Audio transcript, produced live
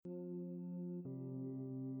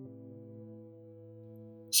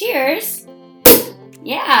Cheers!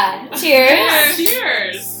 Yeah, cheers! Yeah,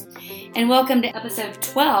 cheers! And welcome to episode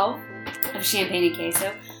 12 of Champagne and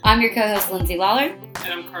Queso. I'm your co-host, Lindsay Lawler.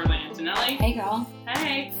 And I'm Carla Antonelli. Hey, girl.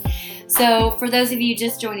 Hey. So, for those of you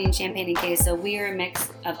just joining Champagne and Queso, we are a mix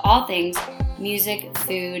of all things music,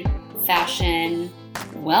 food, fashion,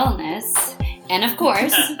 wellness, and of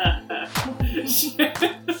course...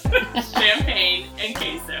 Champagne and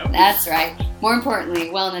queso. That's right. More importantly,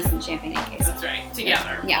 wellness and champagne and queso. That's right.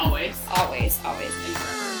 Together. Yeah. Always. Always.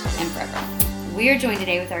 And forever. We are joined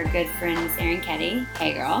today with our good friend, Miss Erin Ketty.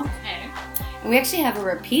 Hey, girl. Hey. And we actually have a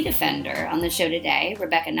repeat offender on the show today,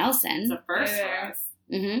 Rebecca Nelson. It's a first for us.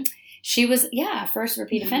 Mm-hmm. She was, first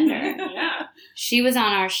repeat offender. Yeah. She was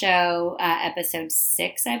on our show, episode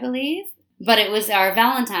 6, I believe. But it was our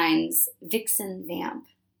Valentine's Vixen Vamp.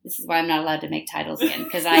 This is why I'm not allowed to make titles again,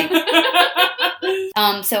 because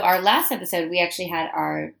so our last episode, we actually had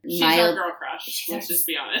our She's our girl crush. Let's just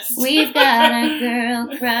be honest. We've got a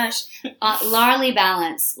girl crush. Larly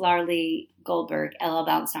Goldberg,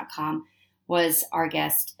 llbalance.com, was our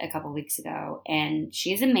guest a couple weeks ago, and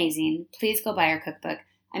she's amazing. Please go buy her cookbook.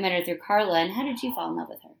 I met her through Carla, and how did you fall in love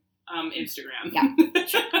with her? Instagram. Yeah.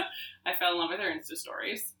 I fell in love with her Insta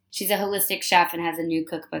stories. She's a holistic chef and has a new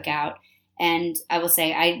cookbook out. And I will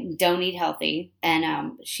say, I don't eat healthy,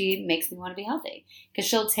 and she makes me want to be healthy. Because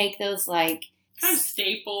she'll take those, like... kind of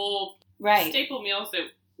staple meals that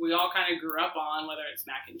we all kind of grew up on, whether it's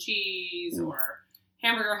mac and cheese or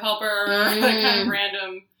hamburger helper, kind of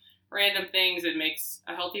random things, and makes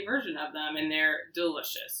a healthy version of them, and they're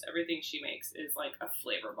delicious. Everything she makes is like a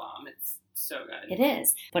flavor bomb. It's so good. It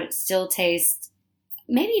is. But it still tastes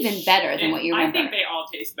maybe even better than what you remember. I think they all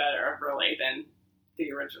taste better, really, than...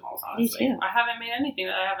 the originals, honestly. Me too. I haven't made anything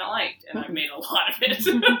that I haven't liked, and I've made a lot of it.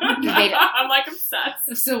 I'm like obsessed.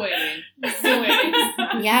 I'm still waiting.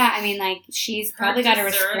 Yeah, I mean, like, she's probably got a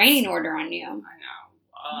restraining order on you. I know.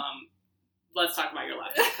 Let's talk about your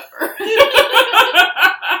laptop cover.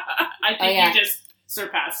 I think you just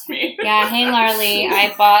surpassed me. Yeah, hey, Larly,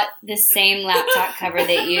 I bought the same laptop cover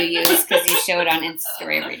that you use because you show it on Insta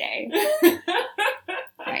every day.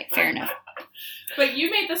 Right, fair enough. But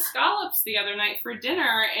you made the scallops the other night for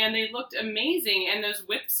dinner, and they looked amazing. And those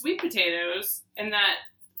whipped sweet potatoes in that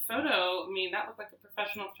photo, I mean, that looked like a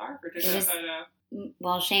professional photographer took that photo.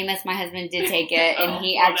 Well, Seamus, my husband, did take it, and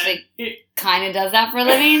he actually kind of does that for a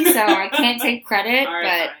living, so I can't take credit,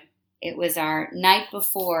 but it was our night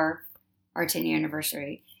before our 10-year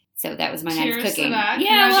anniversary. So that was my night of cooking.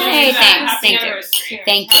 Yeah, well, hey, thanks.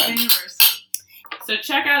 Thank you. So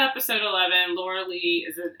check out episode 11. Laura Lee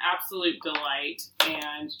is an absolute delight,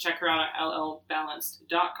 and check her out at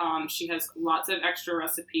llbalanced.com. She has lots of extra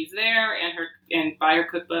recipes there, and buy her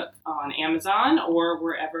cookbook on Amazon or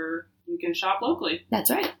wherever you can shop locally.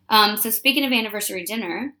 That's right. So speaking of anniversary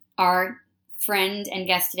dinner, our friend and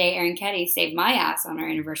guest today, Erin Ketty, saved my ass on our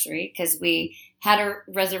anniversary because we had a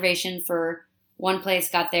reservation for one place,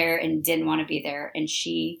 got there, and didn't want to be there, and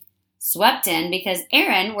she swept in because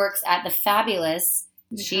Erin works at the fabulous.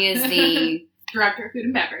 She is the director of food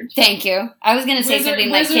and beverage. Thank you. I was going to say something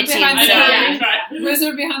like kitchen.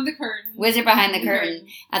 Wizard behind the curtain. Wizard behind the curtain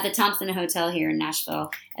at the Thompson Hotel here in Nashville,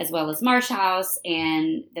 as well as Marsh House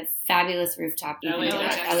and the fabulous rooftop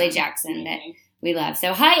LA Jackson that we love.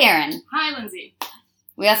 So hi, Erin. Hi, Lindsay.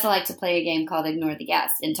 We also like to play a game called Ignore the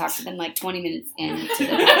Guest and talk to them like 20 minutes into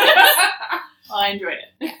the podcast. Well, I enjoyed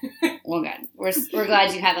it. Yeah. Well, good. We're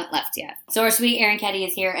glad you haven't left yet. So our sweet Erin Ketty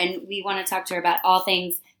is here, and we want to talk to her about all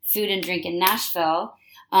things food and drink in Nashville,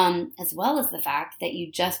 as well as the fact that you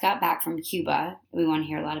just got back from Cuba. We want to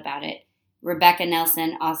hear a lot about it. Rebecca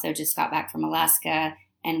Nelson also just got back from Alaska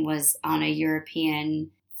and was on a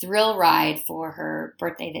European thrill ride for her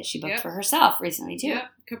birthday that she booked for herself recently, too. Yep,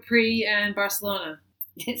 Capri and Barcelona.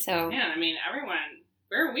 So, yeah, I mean, everyone...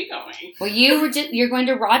 Where are we going? Well, you're going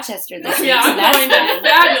to Rochester this week. Yeah, I'm so going to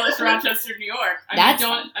fabulous Rochester, New York.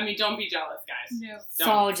 Don't be jealous, guys. No.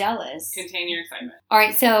 So jealous. Contain your excitement. All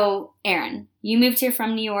right, so Erin, you moved here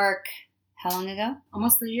from New York how long ago?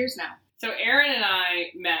 Almost 3 years now. So Erin and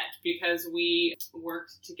I met because we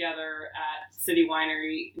worked together at City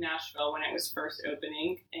Winery Nashville when it was first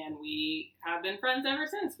opening, and we have been friends ever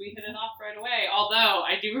since. We hit it off right away. Although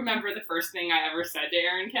I do remember the first thing I ever said to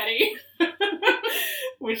Erin Ketty,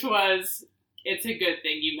 which was, "It's a good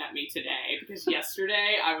thing you met me today, because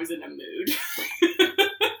yesterday I was in a mood."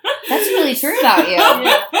 That's really true about you.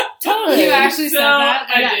 Yeah. Totally. You actually said that?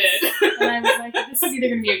 I Yes. did. And I was like, this is either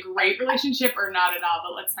going to be a great relationship or not at all,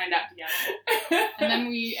 but let's find out together. And then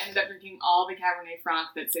we ended up drinking all the Cabernet Franc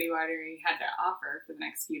that City Winery had to offer for the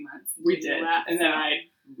next few months. We did. And then I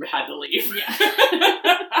had to leave. Yeah.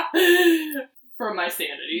 For my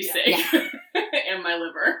sanity. city's sake and my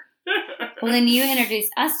liver. Well, then you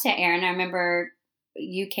introduced us to Erin. I remember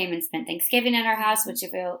you came and spent Thanksgiving at our house, which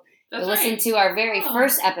if you listen to our very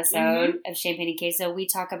first episode of Champagne and Queso, we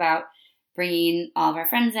talk about bringing all of our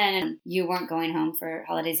friends in, and you weren't going home for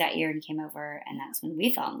holidays that year and came over, and that's when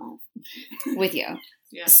we fell in love with you.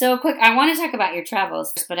 Yeah. So quick, I want to talk about your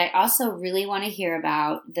travels, but I also really want to hear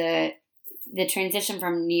about the transition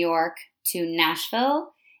from New York to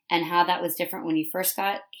Nashville and how that was different when you first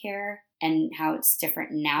got here and how it's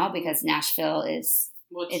different now, because Nashville is...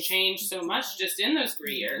 Well, it's changed so much just in those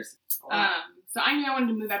 3 years. So I knew I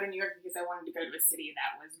wanted to move out of New York because I wanted to go to a city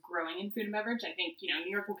that was growing in food and beverage. I think,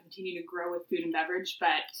 New York will continue to grow with food and beverage,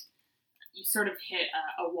 but you sort of hit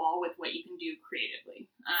a wall with what you can do creatively.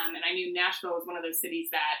 And I knew Nashville was one of those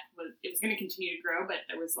cities that was going to continue to grow, but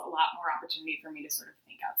there was a lot more opportunity for me to sort of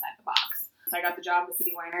think outside the box. So I got the job with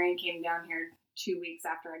City Winery and came down here 2 weeks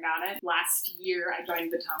after I got it. Last year, I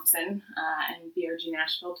joined the Thompson and BRG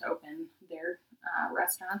Nashville to open their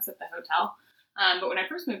restaurants at the hotel. But when I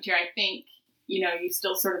first moved here, I think, you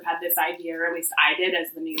still sort of had this idea, or at least I did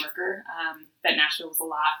as the New Yorker, that Nashville was a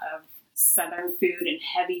lot of Southern food and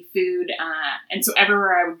heavy food. And so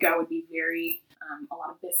everywhere I would go would be very, a lot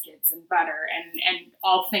of biscuits and butter and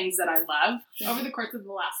all things that I love. Over the course of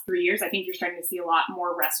the last 3 years, I think you're starting to see a lot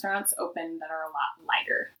more restaurants open that are a lot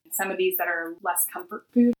lighter. Some of these that are less comfort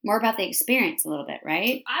food. More about the experience a little bit,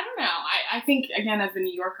 right? I don't know. I think, again, as a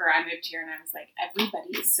New Yorker, I moved here and I was like,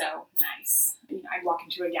 everybody is so nice. I'd walk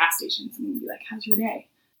into a gas station and someone would be like, how's your day?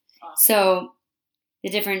 So the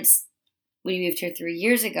difference when you moved here 3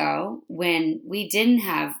 years ago, when we didn't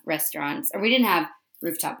have restaurants, or we didn't have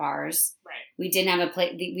rooftop bars. Right. We didn't have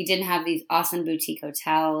we didn't have these awesome boutique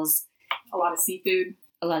hotels. A lot of seafood.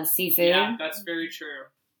 Yeah, that's very true.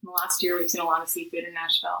 In the last year, we've seen a lot of seafood in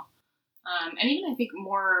Nashville. And even, I think,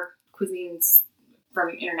 more cuisines from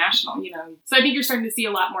international, So I think you're starting to see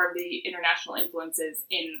a lot more of the international influences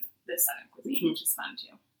in the Southern cuisine, which is fun,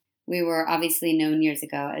 too. We were obviously known years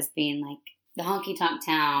ago as being like the honky-tonk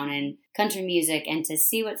town and country music. And to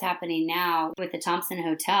see what's happening now with the Thompson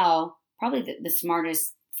Hotel, probably the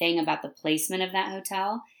smartest thing about the placement of that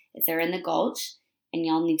hotel, if they're in the Gulch, and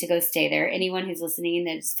y'all need to go stay there. Anyone who's listening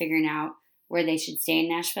that's figuring out where they should stay in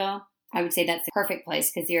Nashville, I would say that's the perfect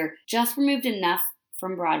place because you're just removed enough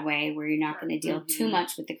from Broadway where you're not going to deal too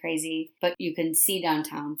much with the crazy, but you can see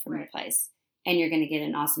downtown from your place, and you're going to get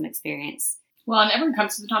an awesome experience. Well, and everyone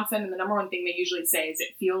comes to the Thompson, and the number one thing they usually say is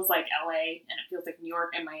it feels like LA and it feels like New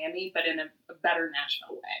York and Miami, but in a better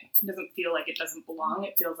Nashville way. It doesn't feel like it doesn't belong.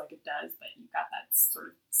 It feels like it does, but you've got that sort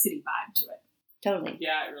of city vibe to it. Totally.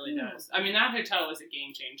 Yeah, it really does. I mean, that hotel was a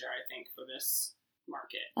game changer, I think, for this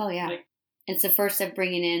market. Oh, yeah. It's the first of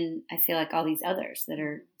bringing in, I feel like, all these others that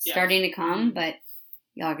are starting to come, but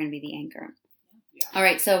y'all are going to be the anchor. Yeah. All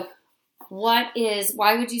right, so what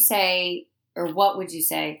would you say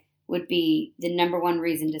would be the number one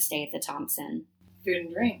reason to stay at the Thompson? Food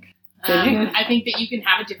and drink. I think that you can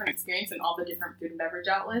have a different experience in all the different food and beverage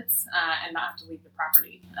outlets and not have to leave the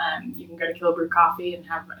property. You can go to Killebrew Coffee and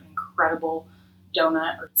have an incredible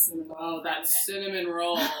donut or cinnamon roll. Oh, that cinnamon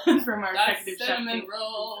roll. From our executive chef. Cinnamon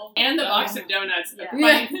roll. And the box of donuts.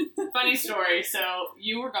 Yeah. Funny story. So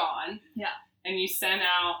you were gone. Yeah. And you sent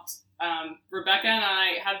out, Rebecca and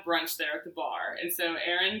I had brunch there at the bar. And so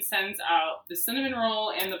Erin sends out the cinnamon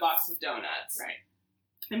roll and the box of donuts. Right.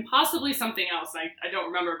 And possibly something else. I don't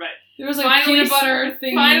remember, but there was like peanut butter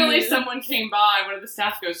thing. Finally, someone came by. One of the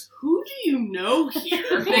staff goes, "Who do you know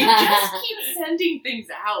here?" They just keep sending things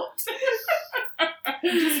out. I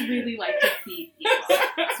just really like to feed people.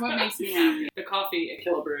 That's what makes me happy. The coffee at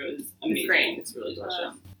Killebrew is amazing. It's great. It's really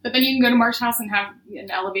delicious. But then you can go to Marsh House and have an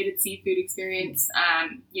elevated seafood experience.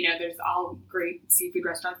 There's all great seafood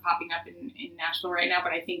restaurants popping up in Nashville right now,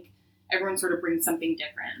 but I think everyone sort of brings something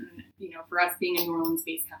different. For us being a New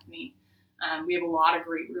Orleans-based company, we have a lot of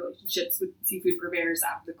great relationships with seafood purveyors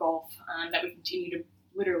out of the Gulf that we continue to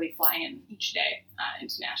literally fly in each day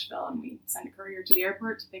into Nashville, and we send a courier to the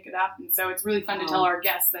airport to pick it up. And so it's really fun to tell our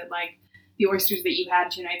guests that, like, the oysters that you had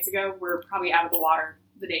 2 nights ago were probably out of the water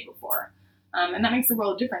the day before. And that makes a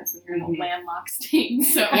world of difference when you're in a landlocked state.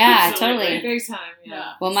 So yeah, totally. Big time,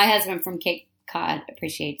 yeah. Well, my husband from Cape Cod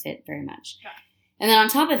appreciates it very much. Yeah. And then on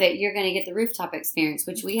top of it, you're going to get the rooftop experience,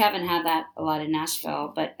 which we haven't had that a lot in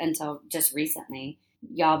Nashville, but until just recently,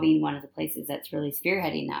 y'all being one of the places that's really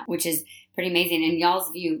spearheading that, which is pretty amazing. And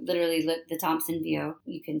y'all's view, literally the Thompson view,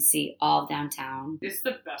 you can see all downtown. It's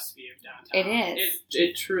the best view of downtown. It is.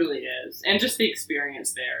 It truly is. And just the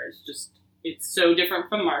experience there is just, it's so different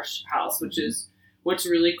from Marsh House, which is what's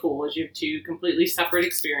really cool is you have two completely separate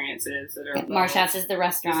experiences that are Marsh House is the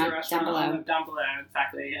restaurant, down below. Down below,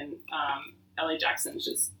 exactly. And LA Jackson is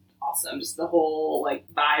just awesome. Just the whole like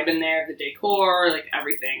vibe in there, the decor, like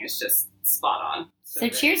everything is just spot on. So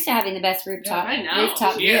cheers to having the best rooftop view.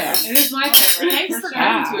 Cheers. It is my favorite. Thanks for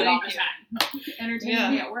coming to it all the time.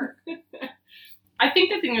 Entertaining me at work. I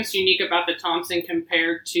think the thing that's unique about the Thompson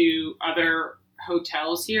compared to other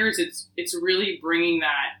hotels here is it's really bringing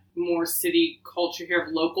that more city culture here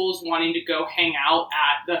of locals wanting to go hang out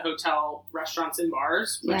at the hotel restaurants and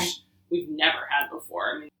bars, which we've never had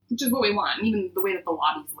before. I mean, which is what we want. And even the way that the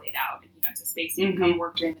lobby's laid out, it's a space you can come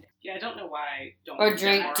work during the day. Yeah, I don't know why I don't or work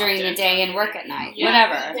drink there during often. the day and work at night. Yeah.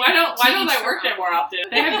 Whatever. Why don't I work there more often?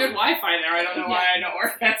 They have good Wi-Fi there. I don't know why I don't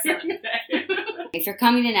work there during the day. If you're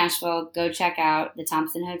coming to Nashville, go check out the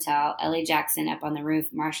Thompson Hotel, LA Jackson up on the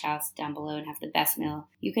roof, Marsh House down below, and have the best meal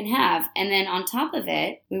you can have. And then on top of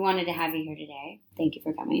it, we wanted to have you here today. Thank you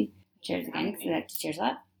for coming. Cheers again, because we like to cheers a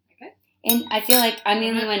lot. Okay. And I feel like I'm the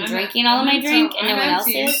only one drinking all of my drink, and no one else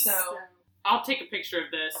is. So I'll take a picture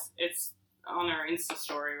of this. It's on our Insta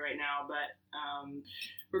story right now, but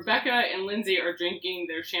Rebecca and Lindsay are drinking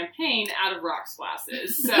their champagne out of rocks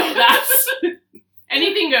glasses. So that's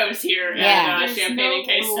anything goes here at Champagne and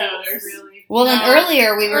Queso. Really. Well, and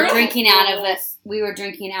earlier we were drinking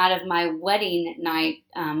out of my wedding night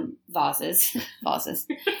vases, glasses.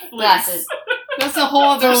 That's a whole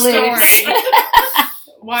other Flutes. story.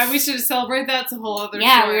 Why we should celebrate that's a whole other story.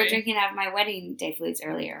 Yeah, we were drinking out of my wedding day flutes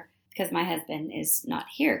earlier. Because my husband is not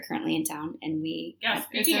here currently in town, and we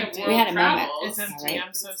speaking of we had a moment. It's empty. Right?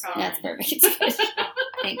 I'm so sorry. That's perfect.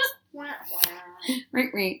 Thanks.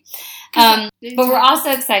 But we're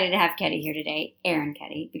also excited to have Ketty here today, Erin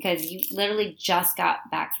Ketty, because you literally just got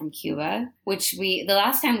back from Cuba, which the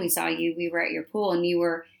last time we saw you, we were at your pool, and you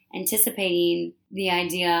were anticipating the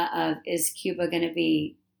idea of, is Cuba going to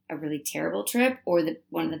be a really terrible trip or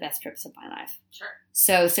one of the best trips of my life? Sure.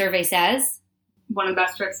 So survey says... one of the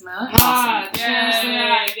best trips in my life. Awesome. Cheers to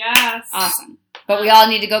that. Yes. Awesome. But we all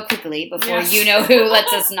need to go quickly before you know who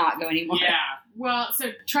lets us not go anymore. Yeah. Well,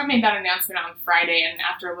 so Trump made that announcement on Friday, and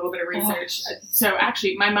after a little bit of research, so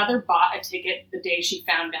actually my mother bought a ticket the day she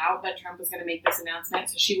found out that Trump was going to make this announcement,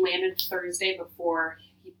 so she landed Thursday before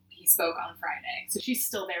he spoke on Friday. So she's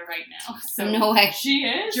still there right now. So no way. She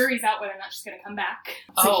is? Jury's out whether or not she's going to come back.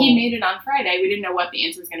 So he made it on Friday. We didn't know what the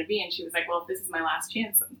answer was going to be, and she was like, well, if this is my last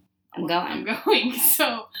chance, I'm going.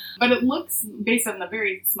 So, but it looks, based on the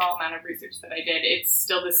very small amount of research that I did, it's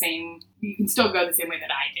still the same. You can still go the same way that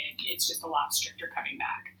I did. It's just a lot stricter coming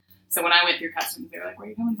back. So when I went through customs, they were like, where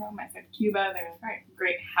are you coming from? I said, Cuba. They were like, all right,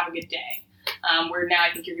 great. Have a good day. Where now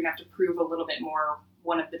I think you're going to have to prove a little bit more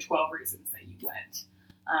one of the 12 reasons that you went.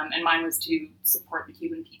 And mine was to support the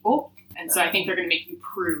Cuban people. And so I think they're going to make you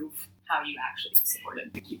prove how you actually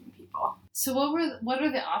supported the Cuban people. So what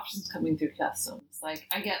are the options coming through customs? Like,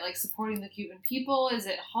 I get supporting the Cuban people. Is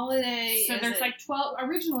it holiday? So there's 12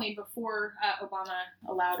 originally before Obama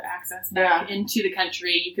allowed access back into the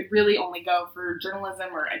country. You could really only go for journalism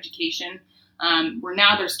or education. Where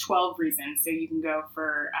now there's 12 reasons. So you can go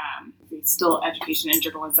for still education and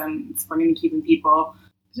journalism, supporting the Cuban people.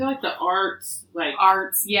 So the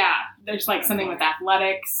arts, yeah. There's something with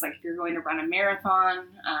athletics, if you're going to run a marathon,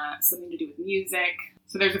 something to do with music.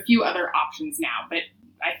 So there's a few other options now, but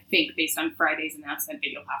I think based on Friday's announcement that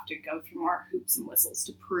you'll have to go through more hoops and whistles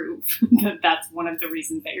to prove that that's one of the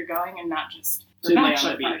reasons that you're going and not just to lay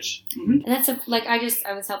on the beach. Mm-hmm. And that's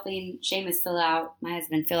I was helping Seamus my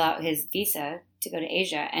husband fill out his visa to go to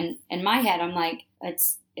Asia, and in my head I'm like,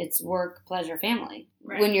 it's work, pleasure, family.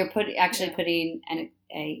 Right. When you're putting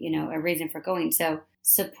a reason for going. So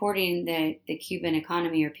supporting the Cuban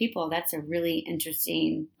economy or people, that's a really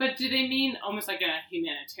interesting. But do they mean almost like a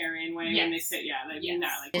humanitarian way when they say, they mean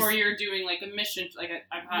that? Or you're doing a mission,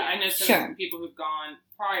 I know some people who've gone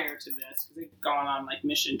prior to this, because they've gone on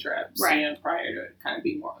mission trips, prior to it kind of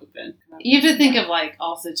being more open. You have to think of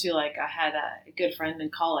also too, I had a good friend in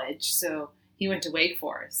college, so he went to Wake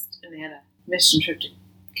Forest, and they had a mission trip to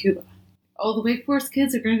Cuba. Oh, the Wake Forest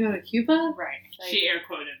kids are going to go to Cuba? Right. She air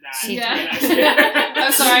quoted that.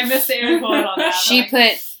 I'm sorry, I missed the air quote on that. She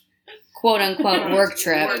put, quote unquote, work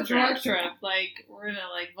trip. Work trip. We're going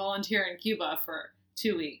to volunteer in Cuba for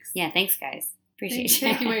 2 weeks. Yeah, thanks guys. Appreciate it.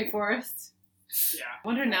 Thank you, Wake Forest. Yeah. I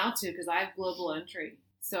wonder now too, because I have global entry.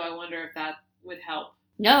 So I wonder if that would help.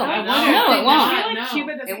 No, it won't. I feel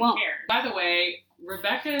Cuba doesn't care. By the way,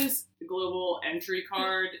 Rebecca's global entry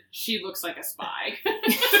card, she looks like a spy.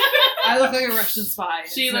 I look like a Russian spy.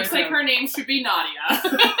 She looks like her name should be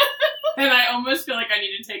Nadia. And I almost feel like I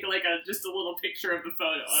need to take just a little picture of the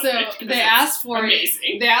photo of So it. 'Cause they it's asked for amazing.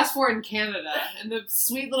 it. They asked for it in Canada, and the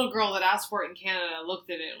sweet little girl that asked for it in Canada looked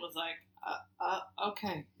at it and was like,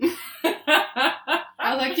 "Okay."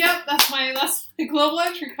 I was like, "Yep, that's my global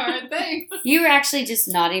entry card. Thanks." You were actually just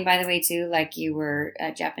nodding, by the way, too, like you were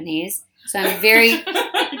Japanese. So I'm very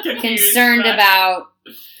concerned about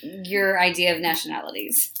your idea of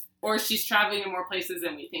nationalities. Or she's traveling to more places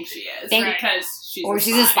than we think she is. Thank- because she's Or a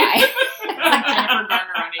she's a spy. Like Jennifer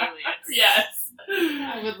Garner on Aliens. Yes.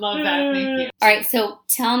 I would love that. Thank you. All right, so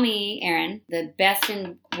tell me, Erin, the best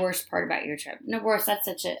and worst part about your trip. No, worst, that's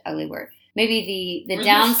such an ugly word. Maybe the Or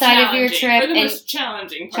downside most of your challenging. trip Or the and most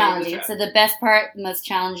challenging part of the trip. So the best part, the most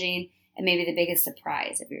challenging, and maybe the biggest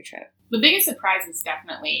surprise of your trip. The biggest surprise is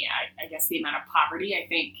definitely, I guess, the amount of poverty. I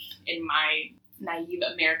think in my naive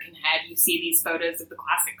American head, you see these photos of the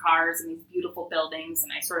classic cars and these beautiful buildings,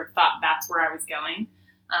 and I sort of thought that's where I was going.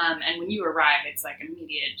 And when you arrive, it's like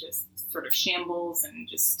immediate just sort of shambles and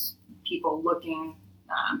just people looking,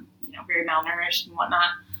 very malnourished and whatnot.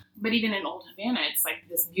 But even in Old Havana, it's like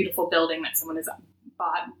this beautiful building that someone has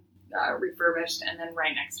bought, refurbished, and then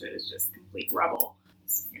right next to it is just complete rubble.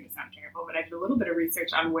 This is going to sound terrible, but I did a little bit of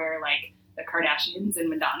research on where, like, the Kardashians and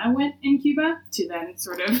Madonna went in Cuba to then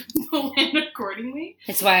sort of plan accordingly.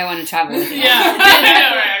 That's why I want to travel with you. Yeah. I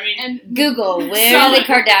know, right? I mean, And Google, where Solid. the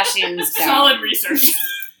Kardashians go? solid research.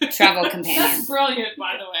 Travel That's companion. brilliant,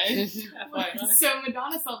 by the way. so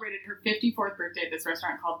Madonna celebrated her 54th birthday at this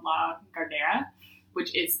restaurant called La Gardera,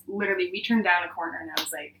 which is literally, we turned down a corner and I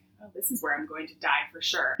was like, oh, this is where I'm going to die for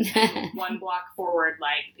sure. One block forward,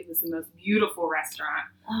 like, it was the most beautiful restaurant.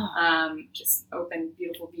 Just open,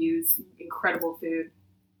 beautiful views, incredible food.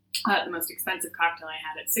 The most expensive cocktail I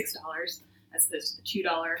had at $6 as opposed to the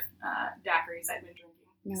 $2 daiquiris I'd been drinking.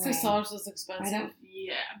 No way. $6 was expensive. I don't-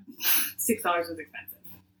 Yeah, $6 was expensive.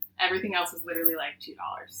 Everything else was literally like $2.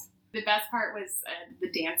 The best part was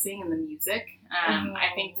the dancing and the music. I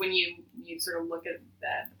think when you sort of look at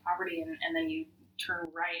the poverty and then you turn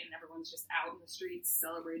right and everyone's just out in the streets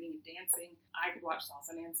celebrating and dancing, I could watch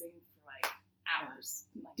salsa dancing for like hours.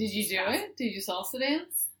 Like, Did you do it? Did you salsa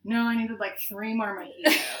dance? No, I needed like 3 more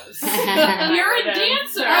mojitos. You're a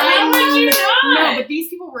dancer. How would you not? No, but these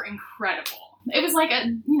people were incredible. It was like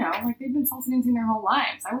like they'd been salsa dancing their whole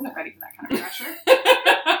lives. I wasn't ready for that kind of pressure.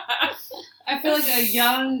 I feel like a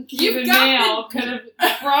young You've Cuban got male could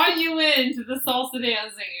have brought you into the salsa dancing,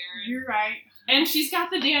 Erin. You're right. And she's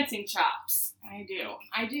got the dancing chops. I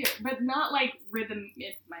do, but not like rhythm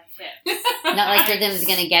in my hips. Not like rhythm's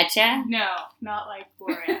gonna get ya. No, not like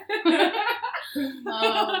Gloria.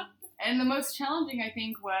 And the most challenging, I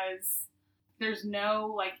think, was there's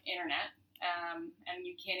no like internet, and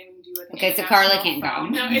you can't even do like an Okay, so Carla international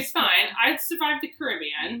can't go. phone. No, it's fine. I survived the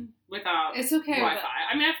Caribbean without It's okay. Wi-Fi.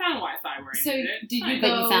 I mean, I found Wi-Fi where I So needed it. did you But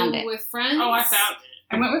go you found it. with friends? Oh, I found it.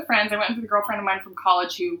 I went with friends. I went with a girlfriend of mine from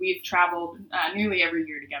college who we've traveled nearly every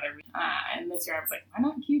year together. And this year I was like, why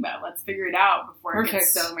not Cuba? Let's figure it out before it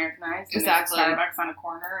gets Perfect. so Americanized. And Exactly. there's a Starbucks on a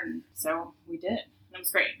corner, and so we did. And it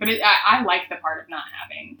was great. But I like the part of not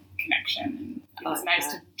having connection. And it was like nice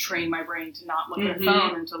that. to train my brain to not look at a Mhm.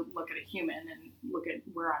 phone and to look at a human and look at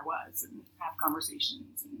where I was and have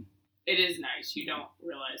conversations. And It is nice. You don't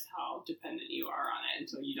realize how dependent you are on it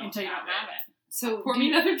until you don't until you have don't have it. So Pour me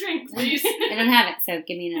another drink, please. I don't have it, so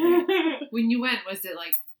give me another. when you went, was it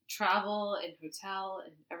like travel and hotel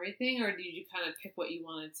and everything, or did you kind of pick what you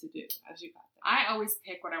wanted to do as you got there? I always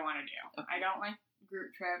pick what I want to do. Okay. I don't like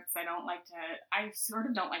group trips. I sort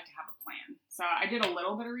of don't like to have a plan. So I did a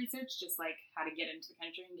little bit of research, just like how to get into the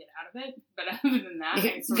country and get out of it. But other than that,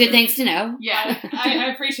 I sort Good of, things to know. Yeah. I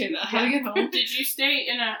appreciate that. How to get home? Did you stay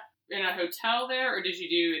in a hotel there, or did you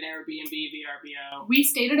do an Airbnb, VRBO? We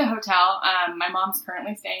stayed at a hotel. My mom's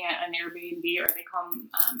currently staying at an Airbnb, or they call them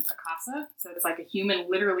a casa. So it's like a human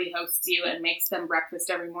literally hosts you and makes them breakfast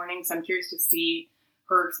every morning. So I'm curious to see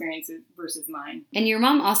her experiences versus mine. And your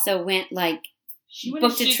mom also went She went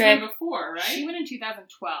booked a She's trip. been before, right? She went in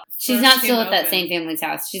 2012. She's First not came still at that open. same family's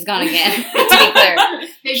house. She's gone again, to be clear.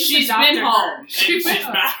 They just She's adopted been her. home. And She she's went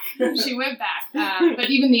back. She went back. But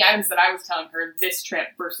even the items that I was telling her this trip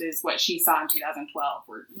versus what she saw in 2012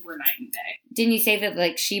 were night and day. Didn't you say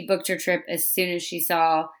that she booked her trip as soon as she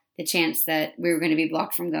saw the chance that we were going to be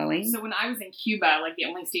blocked from going? So when I was in Cuba, the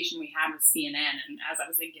only station we had was CNN, and as I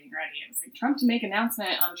was getting ready, I was like, Trump to make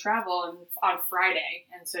announcement on travel on Friday,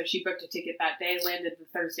 and so she booked a ticket that day, landed the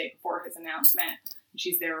Thursday before his announcement, and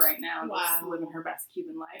she's there right now, just Wow. living her best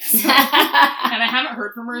Cuban life. So, and I haven't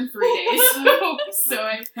heard from her in 3 days, so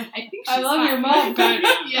I think she's I love your fine. mom, kind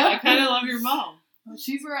of. Yeah. I kind of love your mom.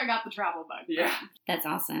 She's where I got the travel bug. Yeah. from. That's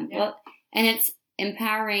awesome. Yeah. Well, and it's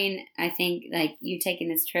empowering, I think, like you taking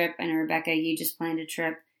this trip, and Rebecca, you just planned a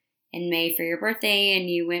trip in May for your birthday, and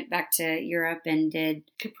you went back to Europe and did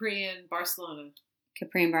Capri and Barcelona.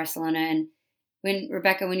 And when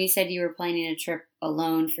Rebecca, when you said you were planning a trip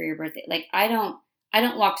alone for your birthday, like I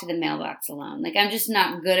don't walk to the mailbox alone. Like I'm just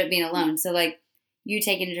not good at being alone. So like you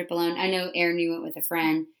taking a trip alone. I know Erin, you went with a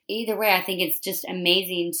friend. Either way, I think it's just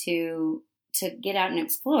amazing to get out and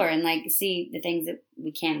explore and like see the things that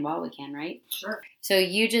we can while we can, right? Sure. So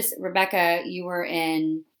Rebecca, you were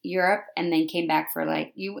in Europe and then came back for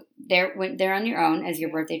like went there on your own as your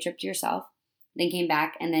birthday trip to yourself, then came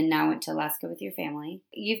back and then now went to Alaska with your family.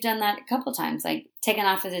 You've done that a couple times, like taken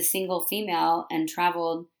off as a single female and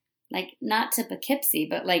traveled like not to Poughkeepsie,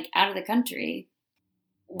 but like out of the country.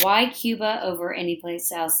 Why Cuba over any place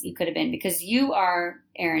else you could have been? Because you are,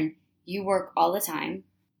 Erin, you work all the time.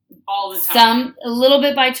 All the time. A little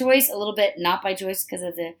bit by choice, a little bit not by choice because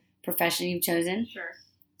of the profession you've chosen. Sure.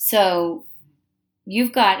 So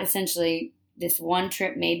you've got essentially this one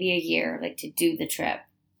trip, maybe a year, like to do the trip.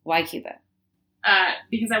 Why Cuba?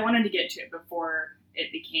 Because I wanted to get to it before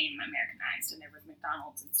it became Americanized and there was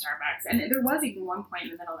McDonald's and Starbucks. And there was even one point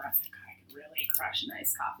in the middle that I was like, I could really crush an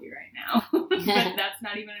iced coffee right now. But that's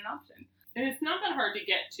not even an option. And it's not that hard to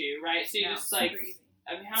get to, right? So you No, just like, super easy.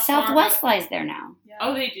 I mean, how Southwest far? flies there now. Yeah.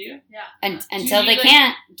 Oh, they do? Yeah. Until you, they like,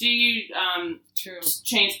 can't. Do you True.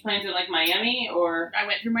 change planes in like Miami or? I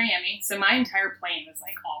went through Miami, so my entire plane was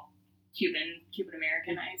like all Cuban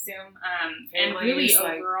American, I assume. And really Families,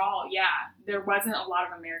 like- overall, there wasn't a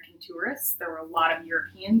lot of American tourists. There were a lot of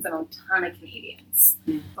Europeans and a ton of Canadians.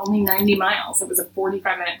 Only 90 miles. It was a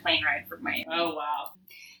 45-minute plane ride from Miami. Oh, wow.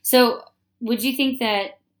 So would you think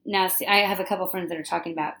that now, see, I have a couple friends that are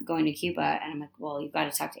talking about going to Cuba, and I'm like, well, you've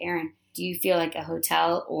got to talk to Erin. Do you feel like a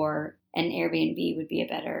hotel or an Airbnb would be a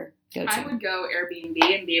better go-to? I would go Airbnb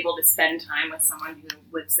and be able to spend time with someone who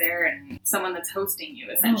lives there and someone that's hosting you,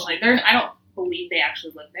 essentially. I don't believe they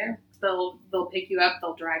actually live there. They'll pick you up,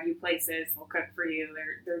 they'll drive you places, they'll cook for you.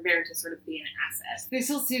 They're there to sort of be an asset. They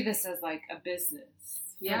still see this as like a business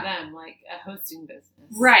for them, like a hosting business.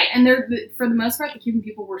 Right, and for the most part, the Cuban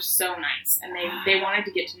people were so nice, and they wanted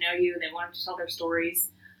to get to know you, they wanted to tell their stories.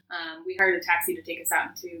 We hired a taxi to take us out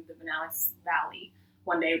into the Vinales Valley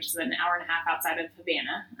one day, which is an hour and a half outside of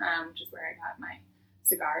Havana, which is where I got my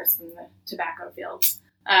cigars from the tobacco fields.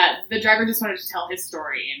 The driver just wanted to tell his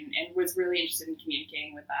story and was really interested in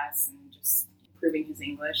communicating with us and just improving his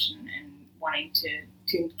English and wanting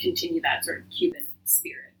to continue that sort of Cuban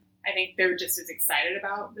spirit. I think they're just as excited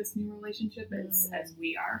about this new relationship as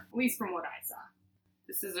we are, at least from what I saw.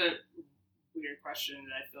 This is a weird question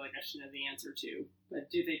that I feel like I should know the answer to.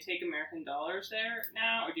 But do they take American dollars there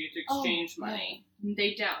now, or do you have to exchange money?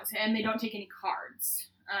 They don't, and they don't take any cards.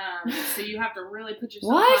 So you have to really put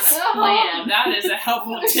yourself What? on a plan. That is a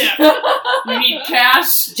helpful tip. You need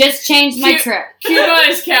cash. Just change my trip. Cuba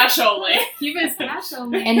is cash only. Cuba's cash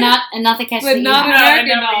only. And not the cash But that you not have. American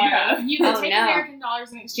No, dollars. yeah. You can Oh, take no. American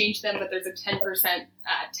dollars and exchange them, but there's a 10%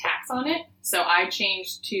 tax on it. So I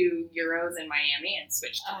changed to euros in Miami and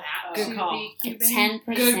switched to that. good to call. be A Cuban.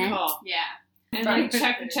 10%. Good call. Yeah. And Right. then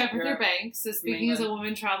check with Europe. your bank. So speaking as a Mainland.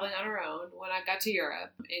 woman traveling on her own, when I got to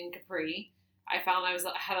Europe in Capri, I found I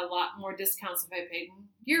had a lot more discounts if I paid in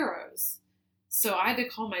euros. So I had to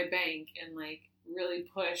call my bank and like really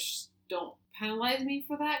push, don't penalize me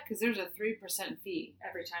for that because there's a 3% fee.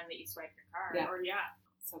 Every time that you swipe your card. Yeah. Or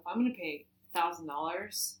So if I'm going to pay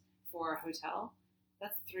 $1,000 for a hotel,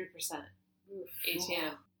 that's 3%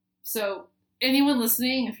 ATM. So anyone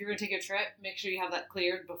listening, if you're going to take a trip, make sure you have that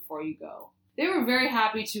cleared before you go. They were very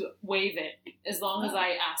happy to waive it as long as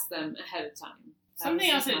I asked them ahead of time.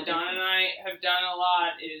 Something else was that just my Dawn and I have done a lot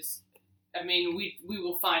is, I mean, we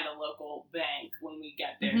will find a local bank when we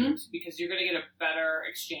get there because you're going to get a better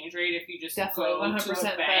exchange rate if you just Definitely, go to 100%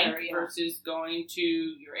 a bank better, yeah. versus going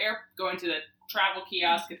to going to the travel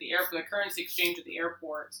kiosk at the airport, the currency exchange at the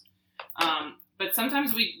airports. But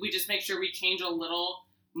sometimes we just make sure we change a little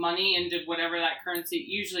money into whatever that currency.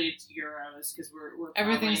 Usually it's euros because we're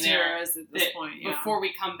Everything's traveling there euros at this point. Yeah. before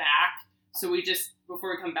we come back. So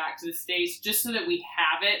before we come back to the States, just so that we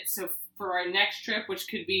have it. So for our next trip, which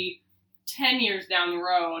could be 10 years down the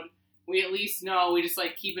road, we at least know we just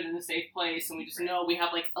like keep it in a safe place, and we just know we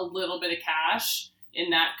have like a little bit of cash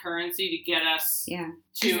in that currency to get us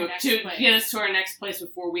to our next place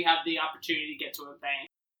before we have the opportunity to get to a bank.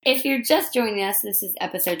 If you're just joining us, this is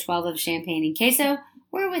episode 12 of Champagne and Queso.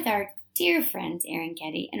 We're with our dear friends Erin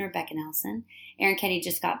Ketty and Rebecca Nelson. Erin Ketty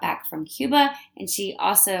just got back from Cuba, and she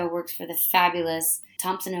also works for the fabulous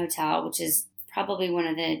Thompson Hotel, which is probably one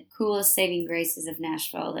of the coolest saving graces of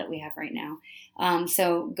Nashville that we have right now.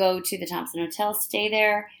 So go to the Thompson Hotel, stay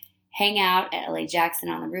there, hang out at LA Jackson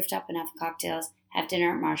on the rooftop and have cocktails, have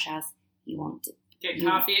dinner at Marsh House. You won't Get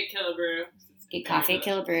coffee at Killebrew. Get coffee at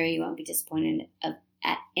Killebrew. You won't be disappointed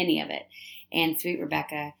at any of it. And sweet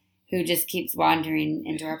Rebecca, who just keeps wandering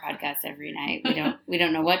into our podcast every night. We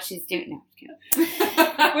don't know what she's doing. No,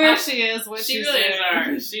 Where she is, what she she's really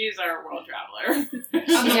doing. she's our world traveler.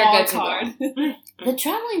 she's On the our wild go-to card. girl. The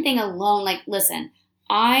traveling thing alone, like, listen,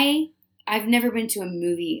 I've never been to a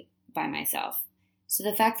movie by myself. So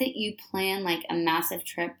the fact that you plan like a massive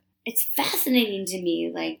trip, it's fascinating to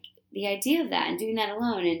me, like the idea of that and doing that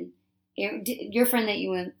alone. And your friend that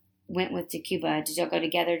you went with to Cuba, did y'all go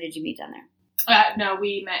together? Did you meet down there? No,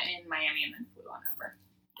 we met in Miami and then flew on over.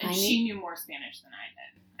 And she knew more Spanish than I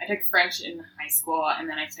did. I took French in high school, and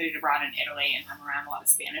then I studied abroad in Italy, and I'm around a lot of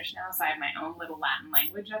Spanish now, so I have my own little Latin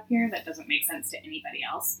language up here that doesn't make sense to anybody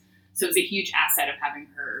else. So it was a huge asset of having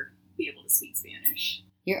her be able to speak Spanish.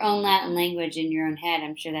 Your own Latin language in your own head,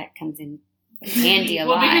 I'm sure that comes in handy a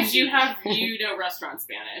Well, lot. because you know restaurant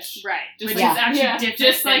Spanish. Right. Which Yeah. is actually different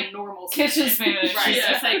Just than like normal kitchen Spanish. Right,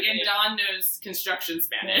 Yeah. just like, and Dawn knows construction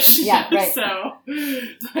Spanish. Yeah, right. So,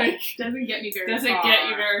 like, Doesn't get me very doesn't far. get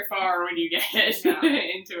you very far when you get No.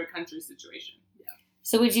 into a country situation.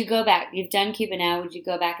 So would you go back? You've done Cuba now. Would you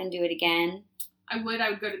go back and do it again? I would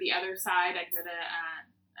go to the other side. I'd go to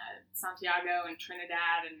Santiago and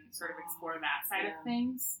Trinidad and sort of explore that side of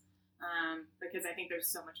things. Because I think there's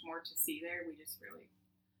so much more to see there. We just really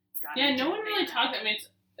got Yeah, into no one it. really talks. I mean,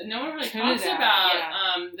 no one really Trinidad, talks about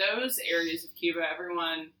yeah. those areas of Cuba.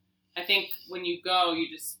 Everyone, I think, when you go, you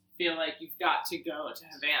just feel like you've got to go to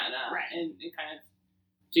Havana, Right. and kind of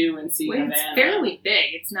do and see Well, Havana. it's fairly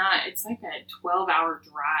big. It's like a 12-hour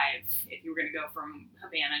drive if you were going to go from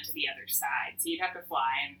Havana to the other side. So you'd have to fly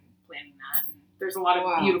and planning that. And there's a lot of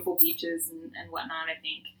Wow. beautiful beaches and whatnot. I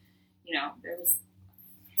think, there was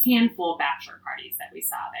a handful of bachelor parties that we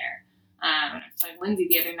saw there. I was telling Lindsay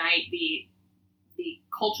the other night, the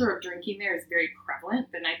culture of drinking there is very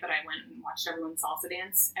prevalent. The night that I went and watched everyone salsa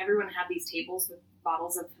dance, everyone had these tables with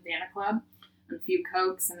bottles of Havana Club and a few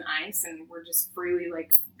Cokes and ice, and we're just freely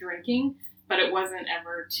like drinking. But it wasn't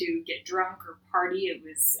ever to get drunk or party. It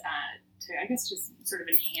was to, I guess, just sort of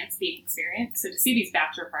enhance the experience. So to see these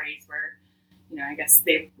bachelor parties where, I guess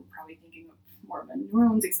they were probably thinking of more of a New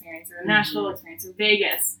Orleans experience or a Nashville experience or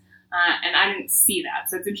Vegas. And I didn't see that.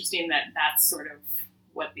 So it's interesting that that's sort of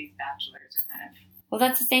what these bachelors are kind of. Well,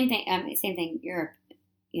 that's the same thing. Same thing. Europe,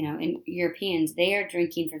 in Europeans, they are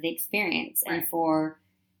drinking for the experience, and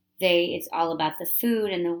it's all about the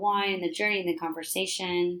food and the wine and the journey and the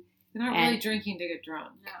conversation. They're not really drinking to get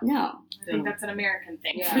drunk. No, I think that's an American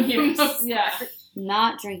thing. Yeah. For you. Yeah.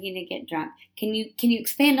 not drinking to get drunk. Can you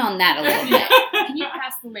expand on that a little bit? Can you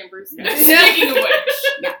pass the Lambrusco? Speaking of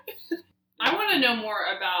which, I want to know more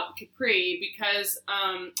about Capri because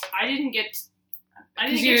I didn't get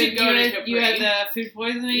to go to Capri. You had the food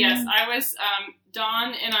poisoning? Yes, I was.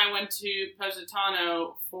 Dawn and I went to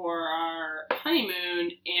Positano for our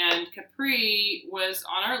honeymoon, and Capri was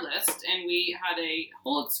on our list, and we had a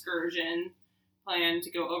whole excursion planned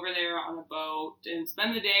to go over there on a boat and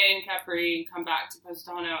spend the day in Capri and come back to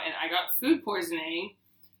Positano, and I got food poisoning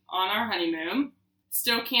on our honeymoon.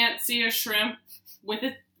 Still can't see a shrimp with the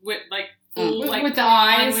eyes. With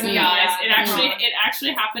the Yeah. eyes. Yeah. It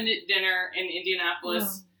actually happened at dinner in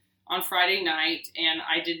Indianapolis on Friday night, and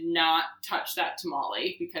I did not touch that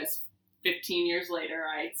tamale because 15 years later,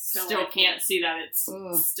 I still can't see that it's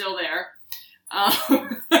still there.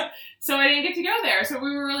 So I didn't get to go there. So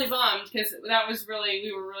we were really bummed because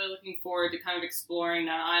we were really looking forward to kind of exploring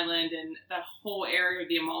that island, and that whole area of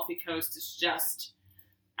the Amalfi Coast is just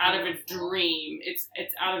out of a dream. It's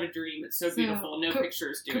out of a dream. It's so beautiful. No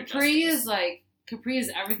pictures do it justice. Capri is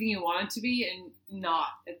everything you want it to be and not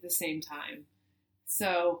at the same time.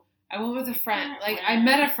 So I went with a friend. I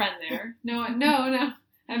met a friend there. No.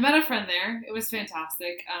 I met a friend there. It was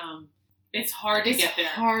fantastic. It's hard to get there.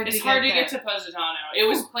 It's hard to get to Positano. It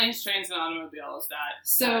was planes, trains, and automobiles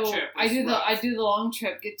that trip. I do the long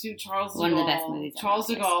trip. Get to Charles de Gaulle. One of the best movies ever. Charles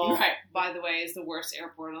de Gaulle, Right. by the way, is the worst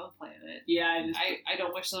airport on the planet. Yeah, it is I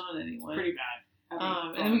don't wish that on anyone. pretty bad.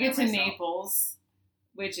 And then we get to Naples,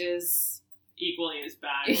 which is equally as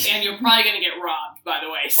bad, and you're probably going to get robbed. By the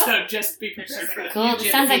way, so just be prepared for that. Cool.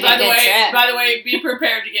 It sounds like By a good trip. the way, be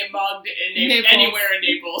prepared to get mugged in Naples. anywhere in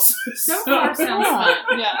Naples. So far, sounds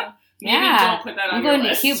fun. Yeah. Maybe Yeah. don't put that on I'm your going to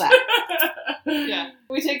list. Cuba. Yeah.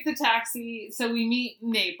 We take the taxi. So we meet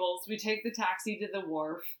in Naples. We take the taxi to the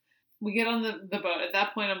wharf. We get on the boat. At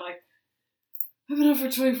that point, I'm like, I've been out for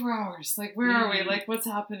 24 hours. Like, where are we? Like, what's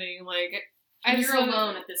happening? Like, You're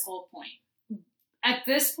alone at this whole point. At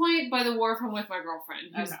this point, by the wharf, I'm with my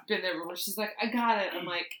girlfriend who's Okay. been there before. She's like, I got it. I'm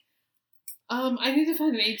like, I need to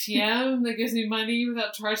find an ATM that gives me money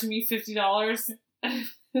without charging me $50.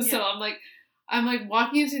 So I'm like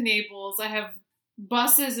walking into Naples. I have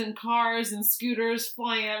buses and cars and scooters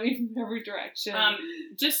flying at me from every direction.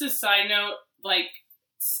 Just a side note, like,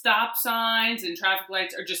 stop signs and traffic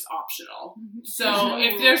lights are just optional. So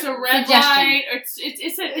if there's a red light, it's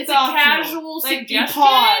a casual like, suggestion. You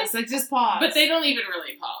pause, like just pause. But they don't even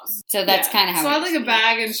really pause. So that's kind of how So it I is. have like a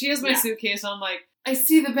bag, and she has my Yeah. suitcase, and I'm like, I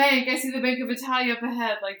see the bank of Italia up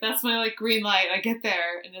ahead. Like, that's my, like, green light. I get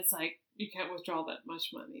there, and it's like, you can't withdraw that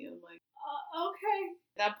much money. And I'm like, okay.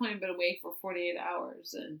 At that point, I've been awake for 48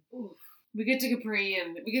 hours, and we get to Capri,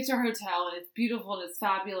 and we get to our hotel, and it's beautiful, and it's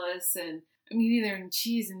fabulous, and I'm eating there and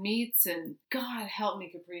cheese and meats, and God help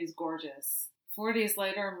me, Capri is gorgeous. 4 days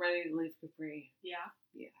later, I'm ready to leave Capri. Yeah.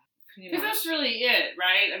 Pretty Because much. that's really it,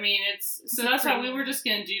 right? I mean, that's how we were just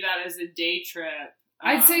going to do that as a day trip.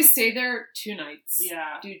 I'd say stay there 2 nights.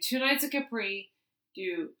 Yeah. Do 2 nights at Capri.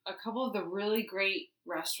 Do a couple of the really great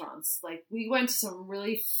restaurants. Like, we went to some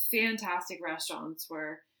really fantastic restaurants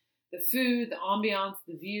where the food, the ambiance,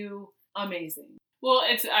 the view, amazing. Well,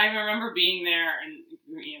 I remember being there, and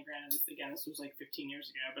granted, this was like 15 years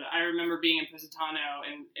ago, but I remember being in Positano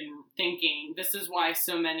and thinking, this is why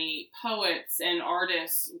so many poets and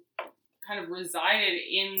artists kind of resided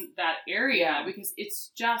in that area, because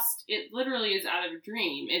it literally is out of a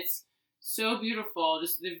dream. It's so beautiful.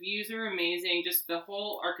 Just the views are amazing. Just the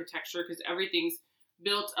whole architecture, because everything's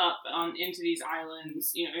built up into these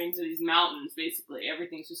islands, into these mountains, basically.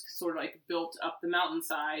 Everything's just sort of like built up the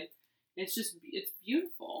mountainside. It's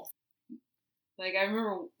beautiful. Like, I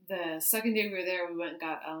remember the second day we were there, we went and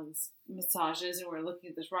got massages, and we're looking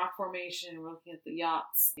at this rock formation, and we're looking at the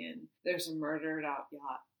yachts, and there's a murdered out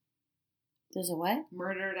yacht. There's a what?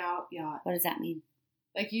 Murdered out yacht. What does that mean?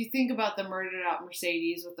 Like, you think about the murdered out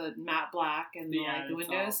Mercedes with the matte black and the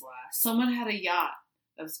windows. Someone had a yacht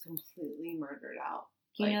that was completely murdered out.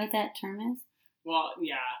 Do you know what that term is? Well,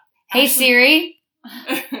 yeah. Hey Siri,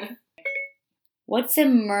 what's a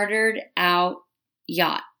murdered out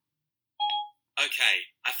yacht? Okay,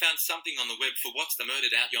 I found something on the web for what's the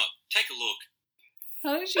murdered out yacht. Take a look.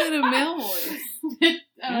 How did she get a male voice?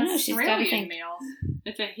 I don't know, she's got a Australian thing. male.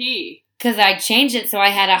 It's a he. Because I changed it so I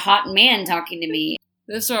had a hot man talking to me.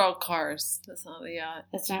 Those are all cars. That's not a yacht.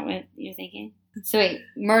 That's not what you're thinking? So wait,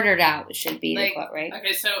 murdered out should be the Like- quote, right?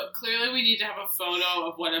 Okay, so clearly we need to have a photo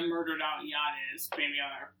of what a murdered out yacht is, maybe on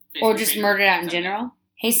our Facebook Or just page murdered out in something. general?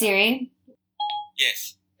 Hey Siri,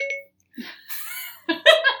 Yes.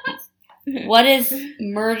 what does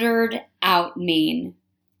murdered out mean?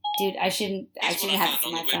 Dude, I shouldn't Here's what I have found it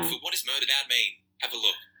on on my the web phone. for what does murdered out mean. Have a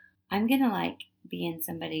look. I'm gonna be in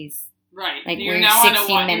somebody's. Right. Like, you're we're now on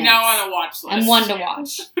 60 You're minutes. now on a watch list. I'm one to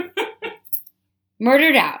watch.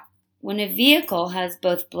 Murdered out. When a vehicle has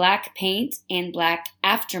both black paint and black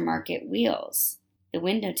aftermarket wheels. The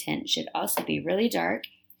window tint should also be really dark,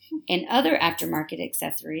 and other aftermarket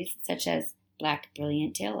accessories such as black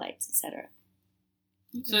brilliant taillights, etc.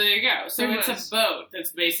 So there you go. So Pretty it's much. a boat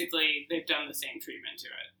that's basically, they've done the same treatment to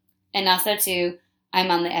it. And also, too, I'm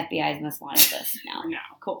on the FBI's most wanted list now. Now.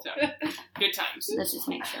 Cool. So, good times. Let's just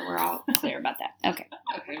make sure we're all clear about that. Okay.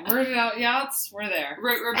 Okay, murdered out yachts, we're there.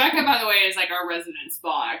 Rebecca, by the way, is like our resident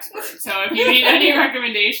spa expert. So if you need any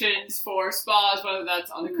recommendations for spas, whether that's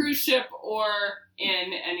on the cruise ship or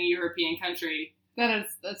in any European country,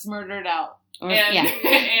 That's murdered out. Or, and, yeah.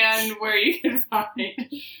 and where you can find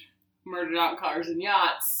murdered out cars and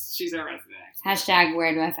yachts, she's our resident Hashtag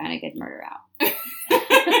where do I find a good murder out? expert.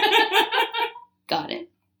 Got it.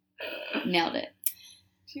 Nailed it.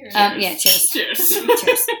 Cheers. Yeah, cheers. Cheers.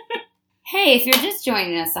 Cheers. Hey, if you're just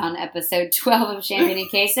joining us on episode 12 of Champagne and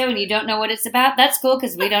Queso and you don't know what it's about, that's cool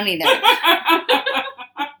because we don't either.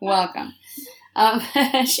 Welcome.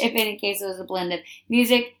 Champagne and Queso is a blend of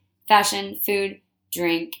music, fashion, food,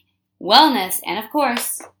 drink, wellness, and of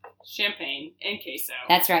course, Champagne and queso.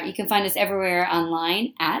 that's right, you can find us everywhere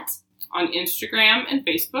online at On Instagram and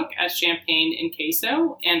Facebook at Champagne and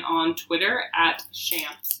Queso, and on Twitter at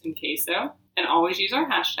Champs and Queso. And always use our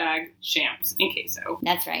hashtag Champs and Queso.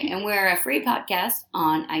 That's right. And we're a free podcast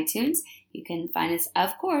on iTunes. You can find us,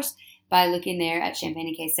 of course, by looking there at Champagne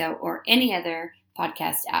and Queso or any other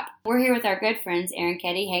podcast app. We're here with our good friends, Erin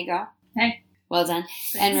Ketty. Hey, girl. Hey. Well done.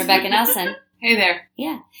 And Rebecca Nelson. Hey there.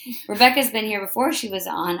 Yeah. Rebecca's been here before. She was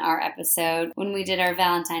on our episode when we did our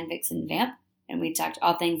Valentine Vixen Vamp. And we talked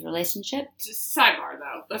all things relationship. Just sidebar,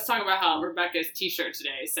 though. Let's talk about how Rebecca's t-shirt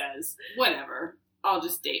today says, whatever, I'll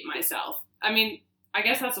just date myself. I mean, I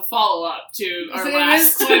guess that's a follow up to our So it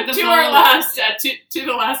last is quite the to our follow-up. last to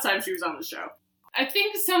the last time she was on the show. I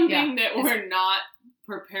think something that it's- we're not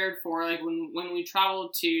prepared for, like when we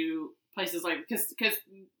traveled to places like because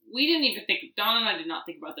we didn't even think. Dawn and I did not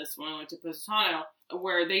think about this when we went to Positano,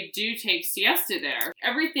 where they do take siesta there.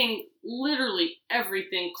 Literally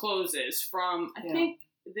everything closes from I think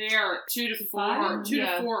they're 2 to 4, 2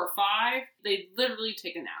 to 4 or 5. They literally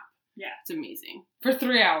take a nap. Yeah. It's amazing. For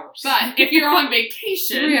 3 hours. But if you're on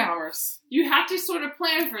vacation, 3 hours. you have to sort of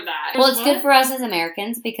plan for that. Well, it's good for us as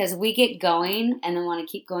Americans because we get going and then want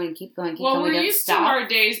to keep going. Well, we we're don't used stop. to our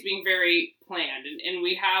days being very planned, and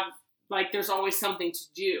we have, like, there's always something to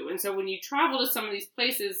do. And so when you travel to some of these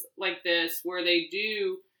places like this, where they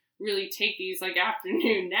do really take these, like,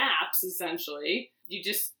 afternoon naps, essentially, you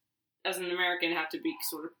just, as an American, have to be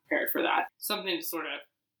sort of prepared for that. Something to sort of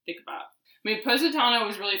think about. I mean, Positano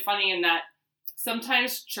was really funny in that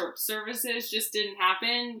sometimes church services just didn't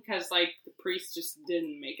happen because, like, the priest just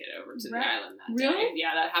didn't make it over to the island that day. Really?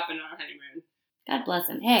 Yeah, that happened on our honeymoon. God bless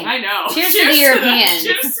him. Hey, I know. Cheers to the Europeans.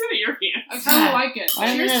 Cheers to the Europeans. I kind of like it.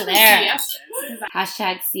 Why are Cheers they to the there? siestas.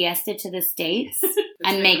 Hashtag siesta to the States.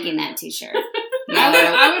 I'm making that t-shirt.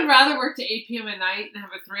 I would rather work to 8 p.m. at night and have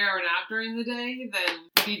a 3-hour nap during the day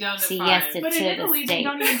than be done at 5. Siesta. But To in the Italy, they state.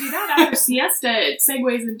 don't even do that after siesta. It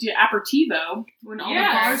segues into aperitivo when all Yeah,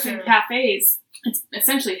 the bars sure. and cafes. It's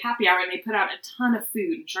essentially happy hour, and they put out a ton of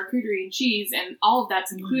food, charcuterie and cheese, and all of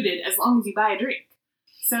that's included as long as you buy a drink.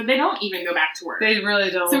 So they don't even go back to work. They really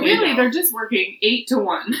don't. So really, don't. they're just working 8 to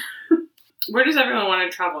 1. Where does everyone want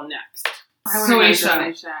to travel next? I wanna go to Croatia.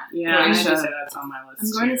 Croatia. Yeah, I have to Croatia. say that's on my list.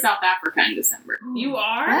 I'm going too. to South Africa in December. You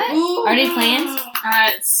are? What? Ooh. Already planned?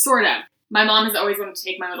 Sort of. My mom has always wanted to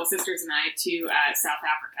take my little sisters and I to South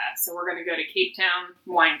Africa. So we're going to go to Cape Town,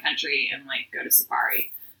 wine country, and like go to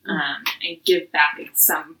safari. And give back in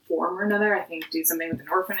some form or another. I think do something with an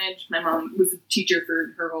orphanage. My mom was a teacher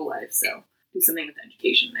for her whole life, so do something with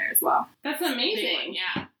education there as well. That's Big one, amazing.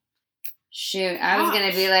 yeah. Shoot, I was going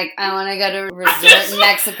to be like, I want to go to a resort in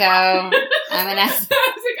Mexico. I'm going to I was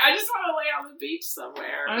like, I just want to lay on the beach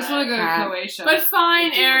somewhere. I just want to go to Crap. Croatia. But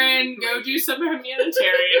fine, I do Erin, want to go do some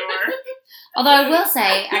humanitarian work. Although I will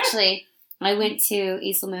say, actually, I went to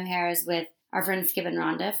Isla Mujeres with our friends Skip and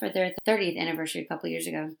Rhonda for their 30th anniversary a couple years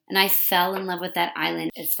ago. And I fell in love with that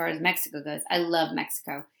island as far as Mexico goes. I love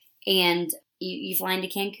Mexico. And you fly into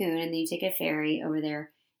Cancun and then you take a ferry over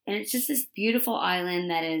there. And it's just this beautiful island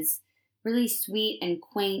that is really sweet and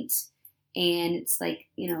quaint. And it's like,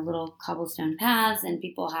 little cobblestone paths and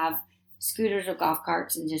people have scooters or golf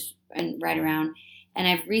carts and ride around. And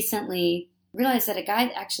I've recently realized that a guy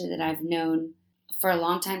actually that I've known for a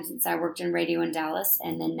long time since I worked in radio in Dallas,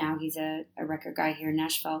 and then now he's a record guy here in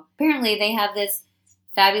Nashville. Apparently, they have this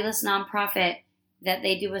fabulous nonprofit that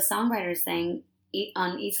they do a songwriters thing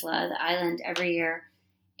on Isla, the island, every year,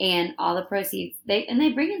 and all the proceeds they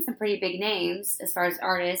bring in some pretty big names as far as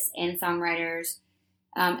artists and songwriters,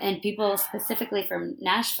 and people specifically from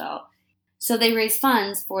Nashville. So they raise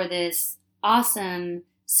funds for this awesome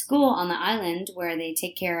school on the island where they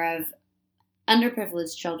take care of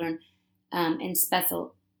underprivileged children. And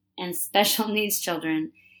special needs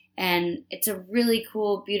children, and it's a really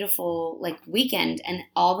cool, beautiful weekend. And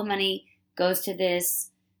all the money goes to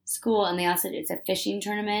this school, and it's a fishing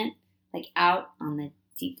tournament out on the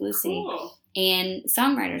deep blue sea Cool. and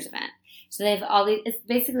songwriters event. So they have all these. It's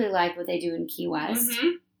basically like what they do in Key West,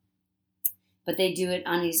 Mm-hmm. but they do it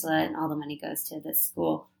on Isla, and all the money goes to this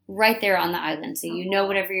school right there on the island. So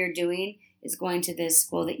whatever you're doing is going to this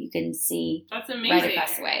school that you can see That's amazing. right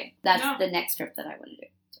across the way. That's Yeah. the next trip that I want to do.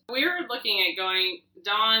 We were looking at going.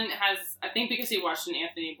 Don has, I think, because he watched an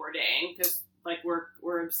Anthony Bourdain, because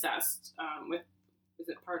we're obsessed with. Is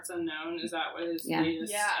it Parts Unknown? Is that what his Yeah.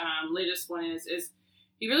 latest one is? Is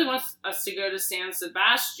he really wants us to go to San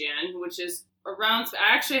Sebastian, which is around.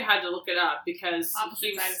 I actually had to look it up because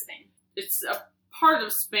Opposite side of Spain. it's a part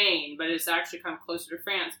of Spain, but it's actually kind of closer to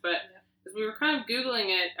France. But as we were kind of Googling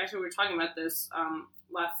it, actually we were talking about this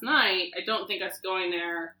last night. I don't think us going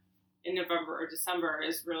there in November or December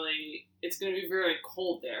is really, it's going to be very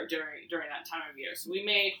cold there during that time of year. So we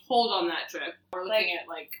may hold on that trip. We're looking at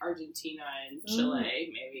Argentina and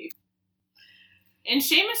Chile, maybe. And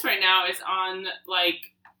Seamus right now is on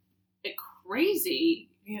a crazy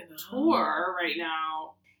tour right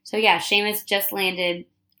now. So yeah, Seamus just landed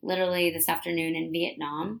literally this afternoon in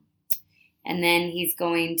Vietnam. And then he's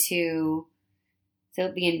going to, so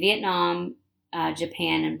he'll be in Vietnam,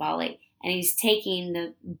 Japan, and Bali. And he's taking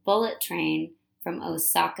the bullet train from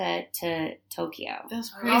Osaka to Tokyo.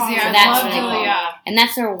 That's crazy. So I that's love really cool. Julia. And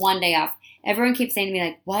that's their one day off. Everyone keeps saying to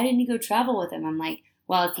me, why didn't you go travel with him? I'm like,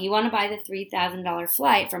 Well, if you want to buy the $3,000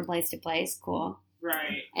 flight from place to place, cool.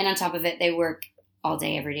 Right. And on top of it, they work all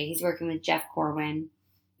day, every day. He's working with Jeff Corwin,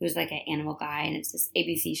 who's like an animal guy, and it's this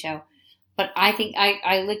ABC show. But I think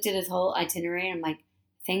I looked at his whole itinerary, and I'm like,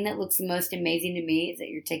 the thing that looks the most amazing to me is that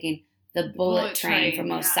you're taking the bullet train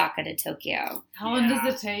from Osaka to Tokyo. How long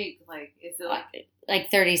does it take? Like, is it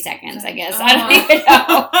like 30 seconds, I guess. Oh. I don't even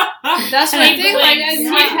know. That's what I think. Like, in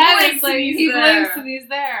my head, it's like, He's he there. blinks and he's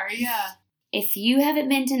there. Yeah. If you haven't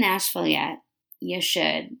been to Nashville yet, you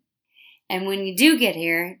should. And when you do get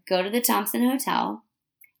here, go to the Thompson Hotel,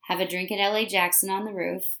 have a drink at LA Jackson on the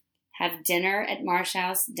roof, have dinner at Marsh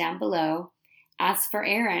House down below, ask for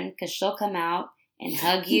Erin, because she'll come out and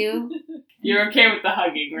hug you. You're okay with the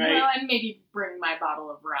hugging, right? Well, and maybe bring my bottle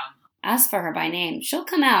of rum. Ask for her by name. She'll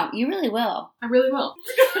come out. You really will. I really will.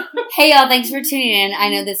 Hey, y'all. Thanks for tuning in. I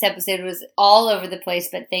know this episode was all over the place,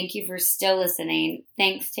 but thank you for still listening.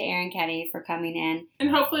 Thanks to Erin Ketty for coming in. And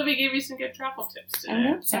hopefully we gave you some good travel tips today. I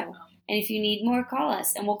hope so. And if you need more, call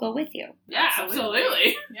us, and we'll go with you. Yeah,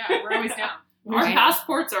 absolutely. Yeah, we're always down. Our Right.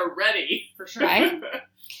 passports are ready. For sure. Right?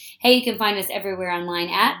 Hey, you can find us everywhere online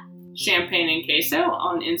at Champagne and Queso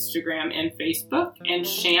on Instagram and Facebook, and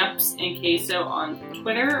Champs and Queso on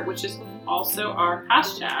Twitter, which is also our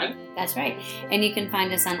hashtag. That's right. And you can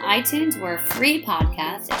find us on iTunes. We're a free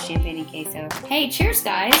podcast at Champagne and Queso. Hey, cheers,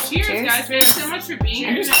 guys. Cheers, guys. Thanks so much for being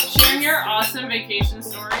here, sharing your awesome vacation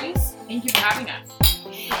stories Thank you for having us.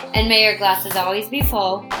 And may your glasses always be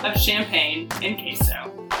full. of champagne and queso.